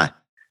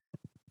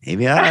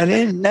 maybe I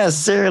didn't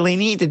necessarily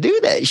need to do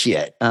that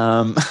shit.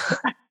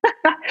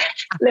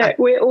 Look,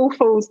 we're all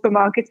fools for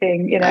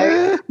marketing.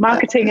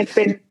 Marketing has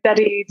been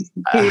studied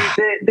to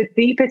the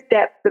deepest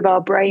depths of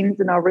our brains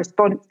and our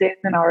responses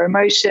and our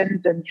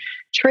emotions, and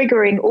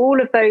triggering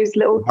all of those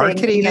little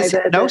marketing things.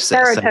 The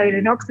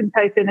serotonin,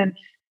 oxytocin,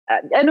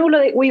 and all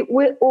of it.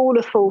 We're all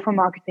a fool for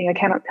marketing. I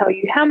cannot tell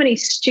you how many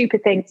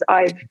stupid things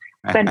I've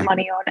spent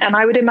money on. And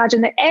I would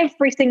imagine that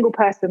every single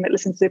person that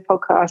listens to the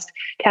podcast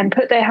can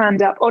put their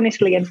hand up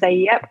honestly and say,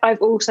 yep,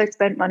 I've also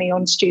spent money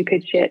on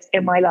stupid shit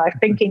in my life,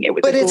 thinking it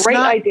was a great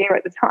idea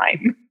at the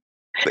time.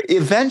 But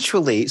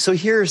eventually, so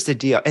here's the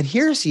deal. And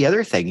here's the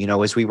other thing,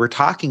 as we were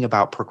talking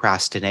about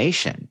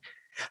procrastination,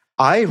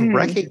 I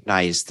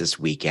recognized this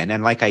weekend.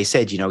 And like I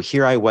said,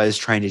 here I was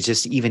trying to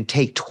just even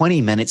take 20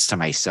 minutes to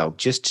myself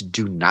just to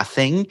do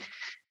nothing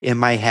in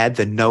my head,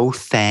 the no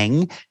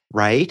thing,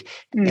 right?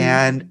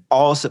 And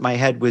all that my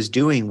head was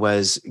doing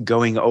was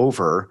going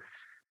over,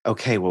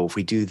 okay, well, if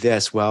we do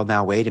this, well,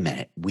 now wait a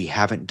minute. We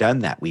haven't done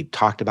that. We've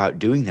talked about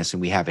doing this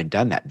and we haven't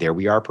done that. There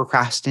we are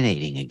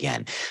procrastinating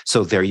again.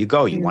 So there you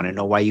go. You want to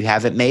know why you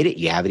haven't made it?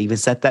 You haven't even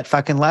sent that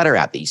fucking letter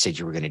out that you said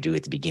you were going to do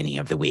at the beginning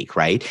of the week,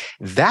 right?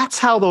 That's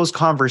how those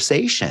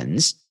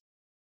conversations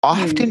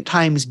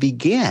oftentimes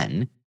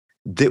begin,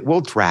 that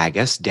will drag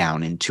us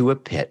down into a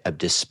pit of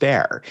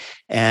despair.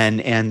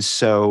 And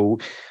so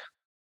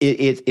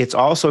it's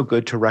also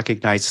good to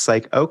recognize, it's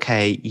like,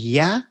 okay,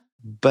 yeah,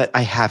 but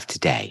I have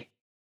today.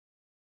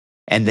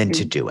 And then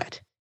to do it.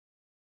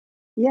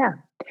 Yeah.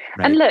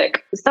 Right? And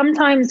look,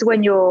 sometimes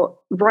when you're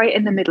right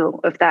in the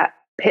middle of that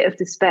pit of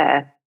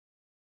despair,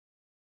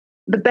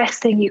 the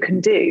best thing you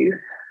can do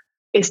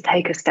is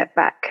take a step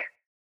back.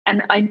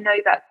 And I know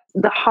that's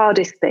the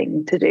hardest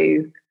thing to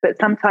do, but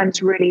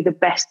sometimes really the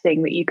best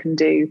thing that you can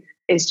do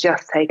is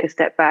just take a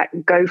step back,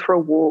 go for a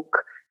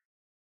walk,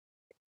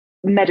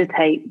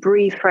 meditate,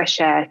 breathe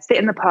fresh air, sit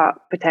in the park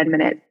for 10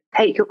 minutes,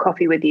 take your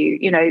coffee with you.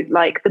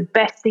 Like the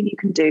best thing you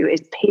can do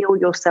is peel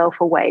yourself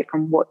away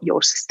from what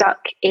you're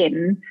stuck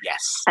in.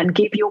 Yes. And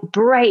give your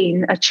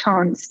brain a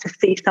chance to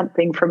see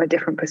something from a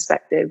different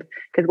perspective.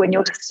 Because when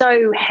you're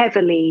so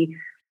heavily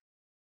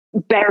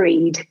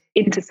buried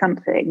into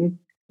something,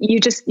 you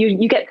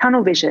get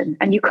tunnel vision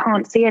and you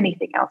can't see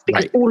anything else,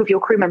 because all of your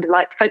crew members are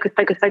like, focus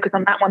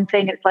on that one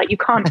thing. It's like you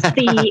can't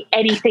see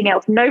anything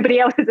else. Nobody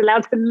else is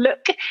allowed to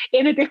look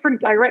in a different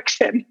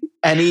direction.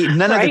 And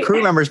none of the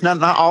crew members,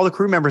 not all the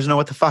crew members know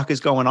what the fuck is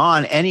going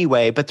on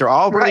anyway, but they're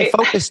all really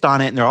focused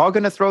on it, and they're all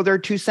going to throw their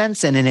 2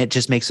 cents in, and it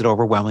just makes it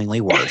overwhelmingly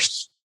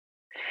worse.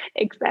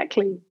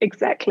 Exactly.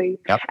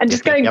 Yep, And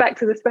just going back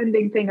to the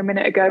spending thing a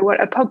minute ago,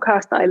 what a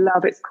podcast that I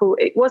love, it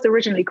was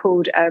originally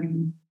called,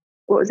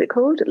 what was it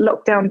called?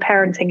 Lockdown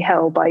Parenting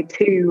Hell, by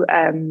 2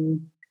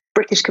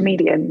 British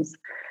comedians.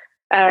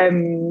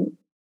 And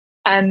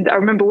I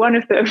remember one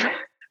of them,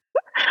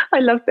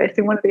 I love this,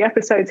 in one of the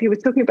episodes, he was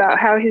talking about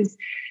how his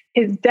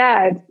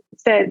dad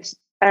said,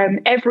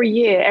 every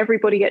year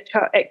everybody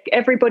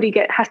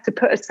has to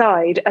put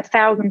aside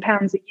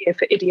 £1,000 a year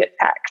for idiot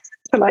tax.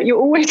 So like, you're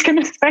always going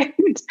to spend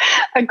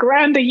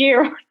 $1,000 a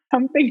year on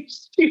something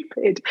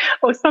stupid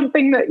or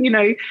something that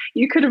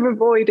you could have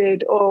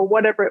avoided or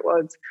whatever it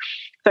was.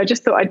 So I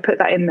just thought I'd put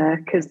that in there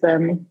because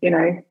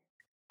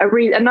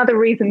another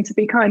reason to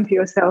be kind to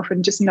yourself,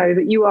 and just know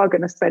that you are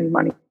going to spend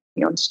money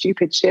on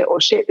stupid shit or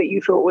shit that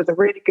you thought was a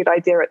really good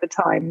idea at the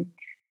time,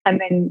 and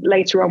then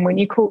later on when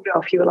you called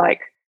off, you were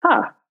like,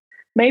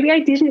 maybe I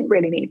didn't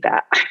really need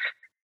that.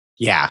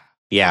 Yeah.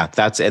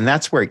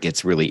 That's where it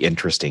gets really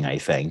interesting, I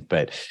think.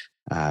 But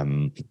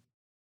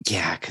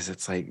because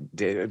it's like,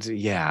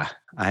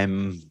 I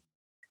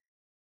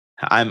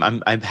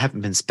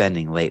haven't been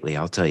spending lately,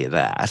 I'll tell you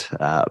that.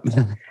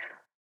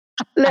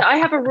 Look, I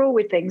have a rule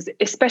with things,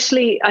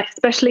 especially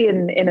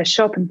in a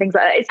shop and things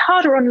like that. It's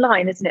harder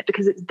online, isn't it?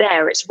 Because it's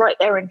right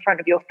there in front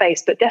of your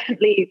face. But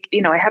definitely,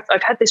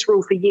 I've had this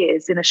rule for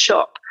years in a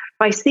shop.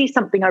 If I see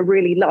something I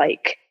really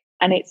like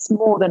and it's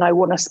more than I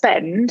want to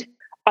spend,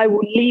 I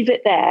will leave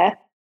it there.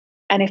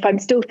 And if I'm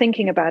still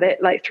thinking about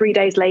it, like 3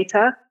 days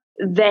later,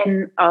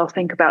 then I'll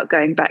think about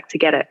going back to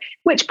get it. At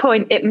which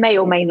point it may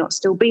or may not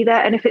still be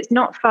there. And if it's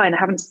not, fine, I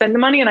haven't spent the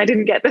money and I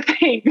didn't get the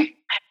thing.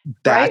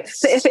 Right?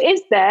 So if it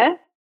is there,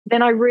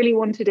 then I really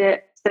wanted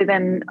it. So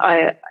then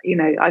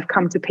I've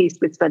come to peace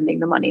with spending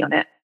the money on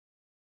it.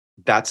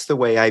 That's the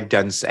way I've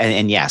done.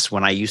 And yes,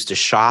 when I used to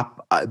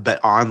shop,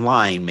 but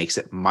online makes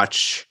it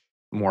much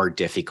more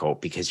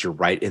difficult because you're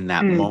right in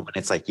that moment.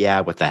 It's like,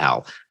 what the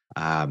hell?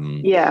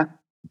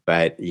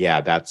 But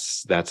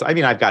that's, I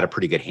mean, I've got a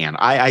pretty good hand.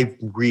 I'm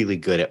really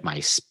good at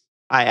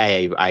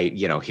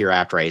here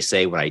after I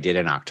say what I did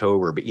in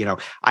October, but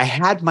I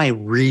had my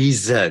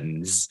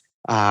reasons,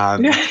 my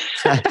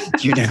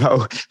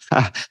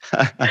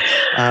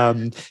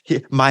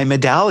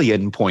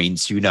medallion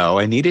points,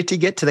 I needed to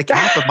get to the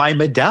cap of my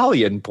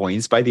medallion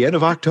points by the end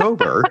of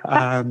October.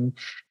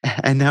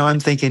 And now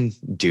I'm thinking,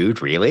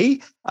 dude,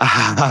 really?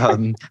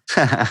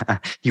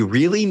 You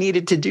really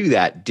needed to do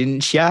that,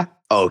 didn't you?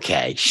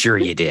 Okay, sure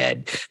you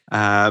did.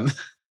 Okay,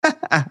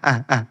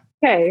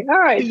 all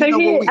right. So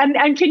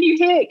and can you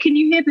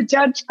hear the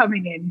judge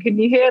coming in? Can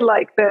you hear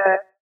like the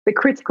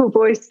critical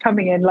voice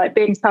coming in, like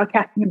being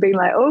sarcastic and being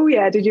like, "Oh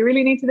yeah, did you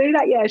really need to do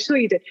that? Yeah, sure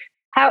you did."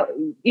 How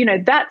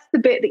that's the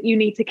bit that you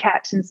need to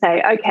catch and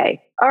say,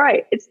 "Okay, all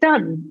right, it's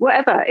done.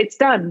 Whatever, it's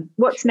done.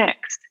 What's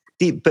next?"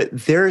 But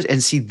there's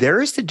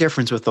the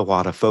difference with a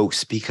lot of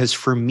folks, because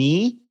for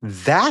me,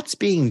 that's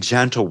being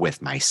gentle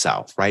with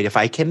myself, right? If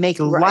I can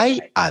make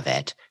light of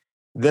it,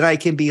 then I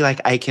can be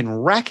like, I can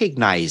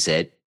recognize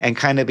it and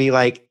kind of be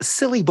like,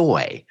 silly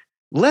boy,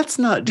 let's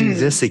not do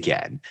this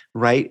again,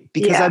 right?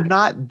 Because I'm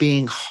not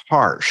being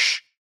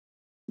harsh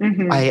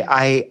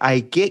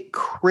I get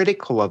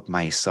critical of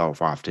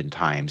myself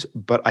oftentimes,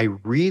 but I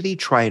really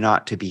try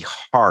not to be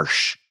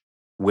harsh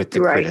with the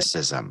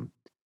criticism.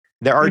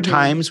 There are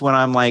times when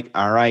I'm like,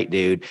 all right,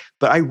 dude,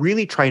 but I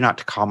really try not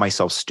to call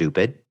myself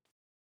stupid.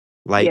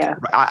 Like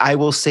I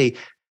will say,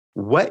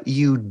 what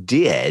you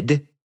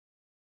did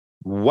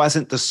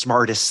wasn't the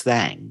smartest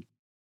thing,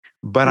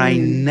 but I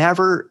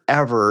never,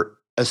 ever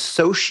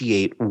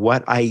associate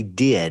what I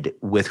did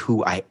with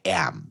who I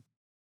am.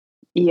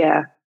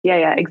 Yeah,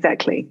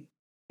 exactly.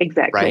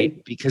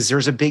 Right? Because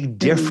there's a big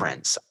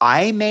difference.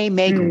 I may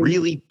make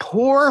really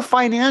poor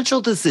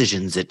financial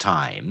decisions at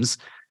times,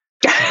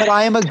 but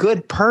I am a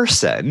good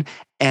person.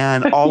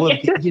 And all of,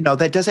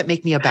 that doesn't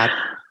make me a bad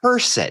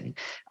person.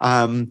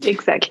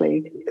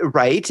 Exactly.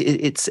 Right.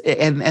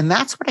 And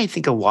that's what I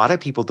think a lot of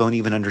people don't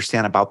even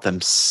understand about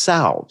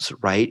themselves.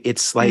 Right.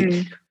 It's like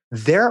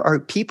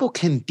people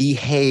can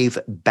behave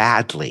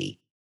badly.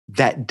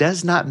 That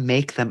does not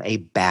make them a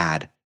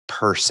bad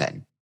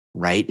person.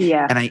 Right.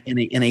 Yeah.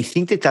 And I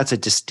think that that's a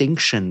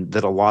distinction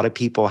that a lot of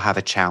people have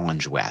a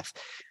challenge with.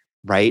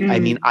 Right. I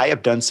mean, I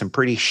have done some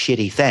pretty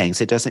shitty things.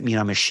 It doesn't mean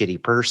I'm a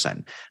shitty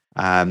person.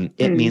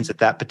 It means at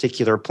that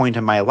particular point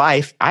in my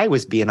life, I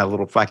was being a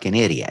little fucking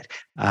idiot,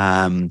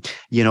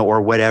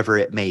 or whatever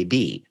it may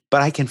be.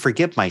 But I can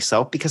forgive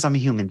myself because I'm a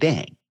human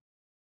being.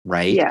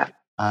 Right. Yeah.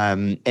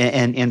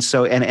 And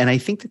so I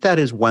think that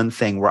is one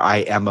thing where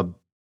I am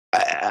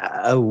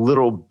a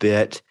little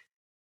bit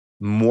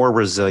more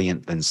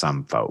resilient than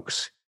some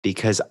folks,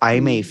 because I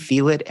may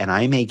feel it and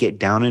I may get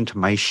down into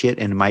my shit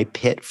and my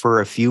pit for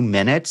a few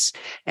minutes,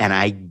 and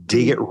I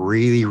dig it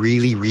really,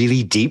 really,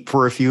 really deep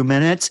for a few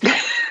minutes.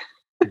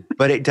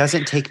 But it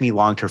doesn't take me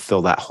long to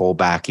fill that hole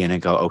back in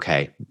and go,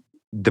 okay,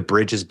 the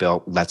bridge is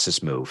built. Let's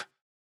just move.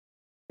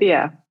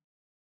 Yeah.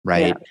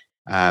 Right. Yeah.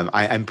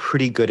 I'm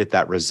pretty good at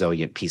that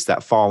resilient piece,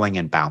 that falling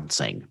and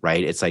bouncing,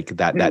 right? It's like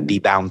that be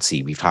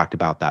bouncy. We've talked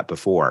about that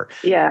before.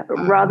 Yeah.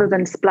 Rather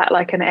than splat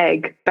like an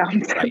egg,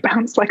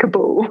 bounce like a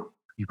ball.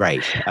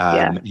 Right.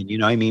 And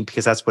I mean,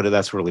 because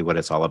that's really what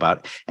it's all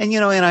about. And,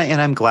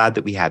 and I'm glad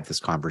that we had this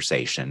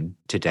conversation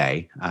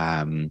today.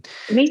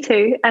 Me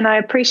too. And I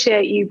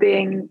appreciate you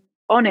being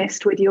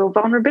honest with your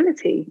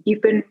vulnerability.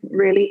 You've been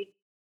really,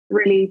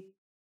 really,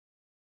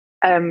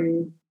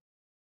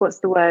 what's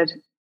the word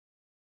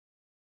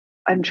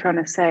I'm trying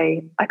to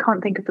say? I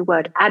can't think of the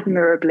word.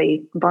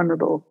 Admirably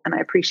vulnerable. And I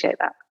appreciate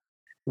that.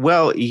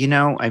 Well,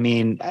 I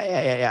mean,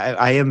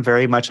 I am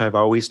very much, I've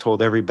always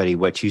told everybody,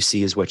 what you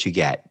see is what you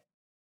get.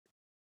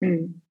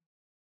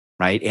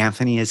 Right?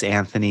 Anthony is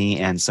Anthony,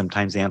 and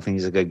sometimes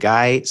Anthony's a good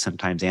guy.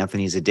 Sometimes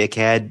Anthony's a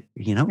dickhead.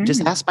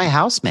 Just ask my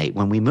housemate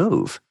when we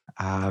move.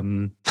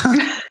 Poor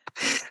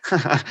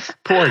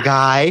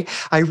guy.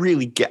 I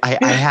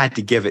had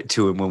to give it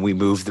to him when we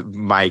moved the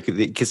mic,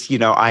 because,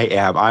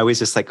 I was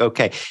just like,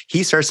 okay,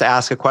 he starts to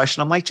ask a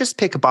question. I'm like, just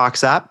pick a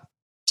box up.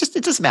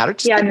 It doesn't matter.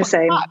 I'm the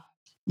same.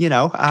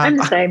 I'm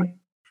the same.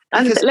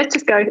 Let's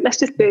just go. Let's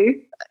just do.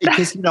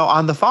 Because,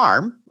 on the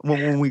farm,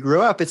 when we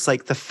grew up, it's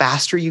like the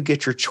faster you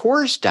get your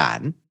chores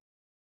done,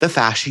 the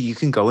faster you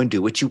can go and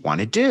do what you want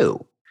to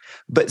do.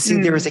 But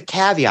see, there was a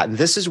caveat, and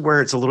this is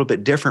where it's a little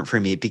bit different for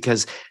me,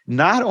 because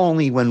not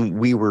only when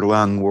we were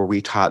young were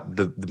we taught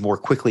the more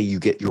quickly you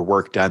get your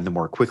work done, the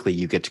more quickly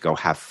you get to go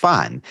have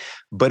fun,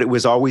 but it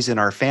was always in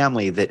our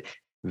family that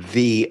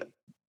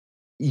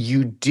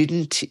you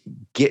didn't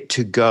get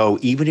to go,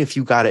 even if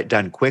you got it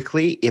done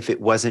quickly, if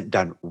it wasn't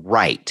done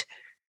right,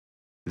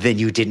 then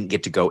you didn't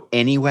get to go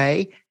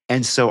anyway.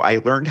 And so I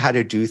learned how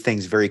to do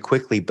things very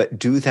quickly, but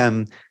do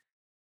them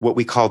what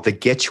we call the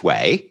Gitch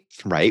way,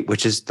 right?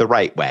 Which is the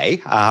right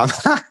way.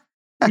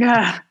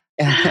 Yeah.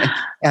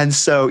 And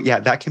so,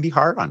 that can be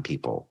hard on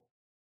people.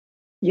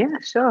 Yeah,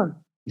 sure.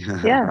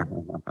 Yeah.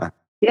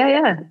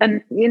 Yeah.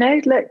 And,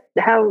 look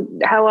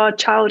how our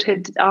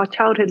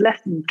childhood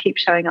lessons keep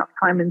showing up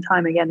time and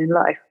time again in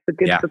life, for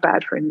good, for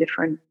bad, for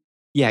indifferent.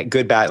 Yeah,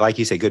 good, bad, like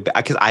you say, good, bad,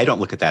 because I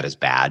don't look at that as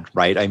bad,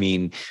 right? I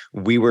mean,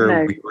 we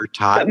were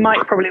taught. But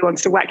Mike probably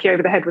wants to whack you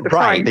over the head with a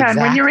frying pan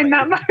when you're in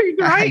that mode,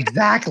 right?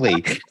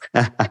 Exactly.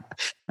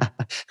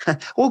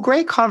 Well,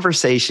 great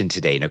conversation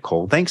today,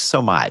 Nicole. Thanks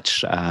so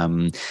much.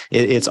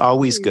 It's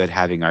always good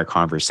having our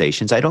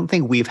conversations. I don't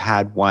think we've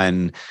had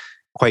one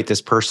quite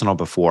this personal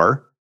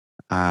before,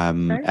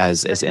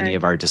 as any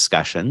of our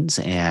discussions,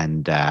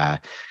 and it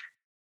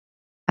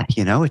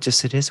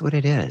is what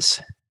it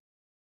is.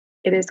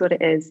 It is what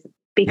it is.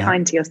 Be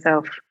kind to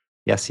yourself.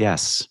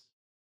 Yes.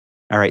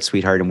 All right,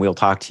 sweetheart. And we'll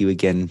talk to you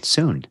again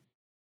soon.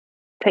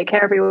 Take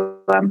care, everyone.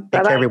 Bye-bye.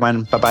 Take care,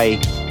 everyone. Bye-bye.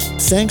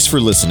 Thanks for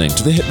listening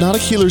to the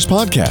Hypnotic Healers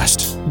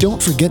Podcast.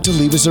 Don't forget to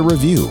leave us a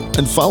review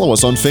and follow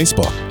us on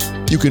Facebook.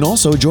 You can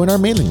also join our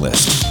mailing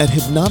list at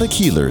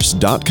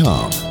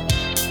hypnotichealers.com.